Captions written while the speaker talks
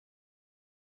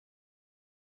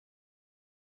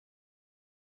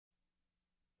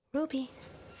Ruby.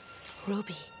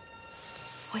 Ruby.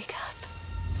 Wake up.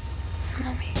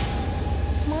 Mommy.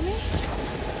 Mommy?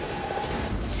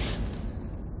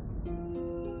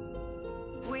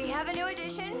 We have a new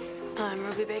addition. I'm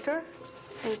Ruby Baker.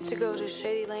 I used to go to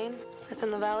Shady Lane. That's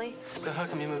in the valley. So how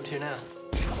come you moved here now?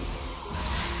 It's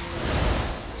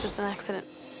just an accident.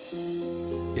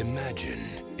 Imagine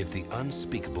if the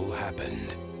unspeakable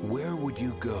happened. Where would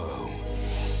you go?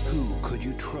 Who could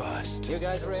you trust? You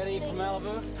guys ready for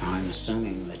Malibu? I'm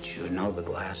assuming that you know the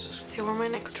glasses. They were my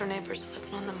next door neighbors.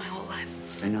 I've known them my whole life.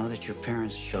 I know that your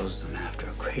parents chose them after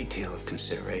a great deal of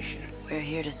consideration. We're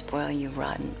here to spoil you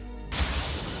rotten.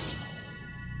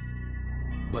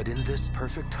 But in this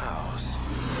perfect house,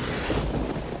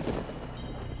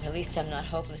 At least I'm not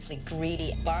hopelessly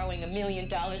greedy, borrowing $1 million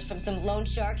from some loan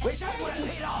sharks. Wish I would have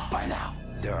paid off by now.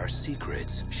 there are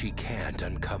secrets she can't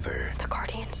uncover. The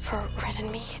guardians for Red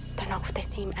and me, they're not what they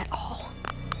seem at all.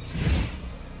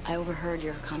 I overheard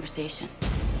your conversation.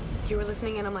 You were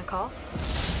listening in on my call?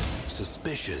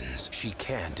 Suspicions she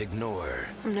can't ignore.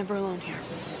 I'm never alone here.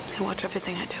 I watch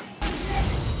everything I do.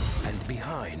 And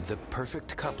behind the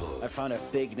perfect couple, I found a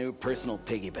big new personal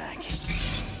piggy bank.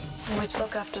 When we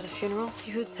spoke after the funeral,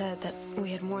 you had said that we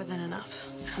had more than enough.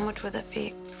 How much would that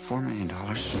be? $4 million.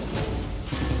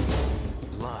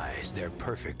 lies their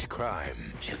perfect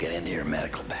crime. She'll get into your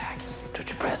medical bag. To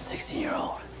depressed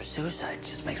 16-year-old. Suicide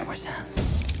just makes more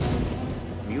sense.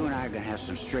 You and I are gonna have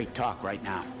some straight talk right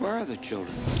now. Where are the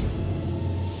children?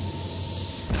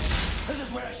 This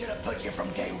is where I should have put you from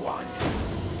day one.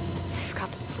 You've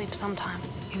got to sleep sometime.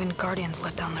 Even guardians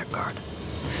let down their guard.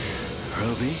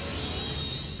 Ruby?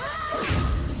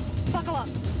 Buckle up.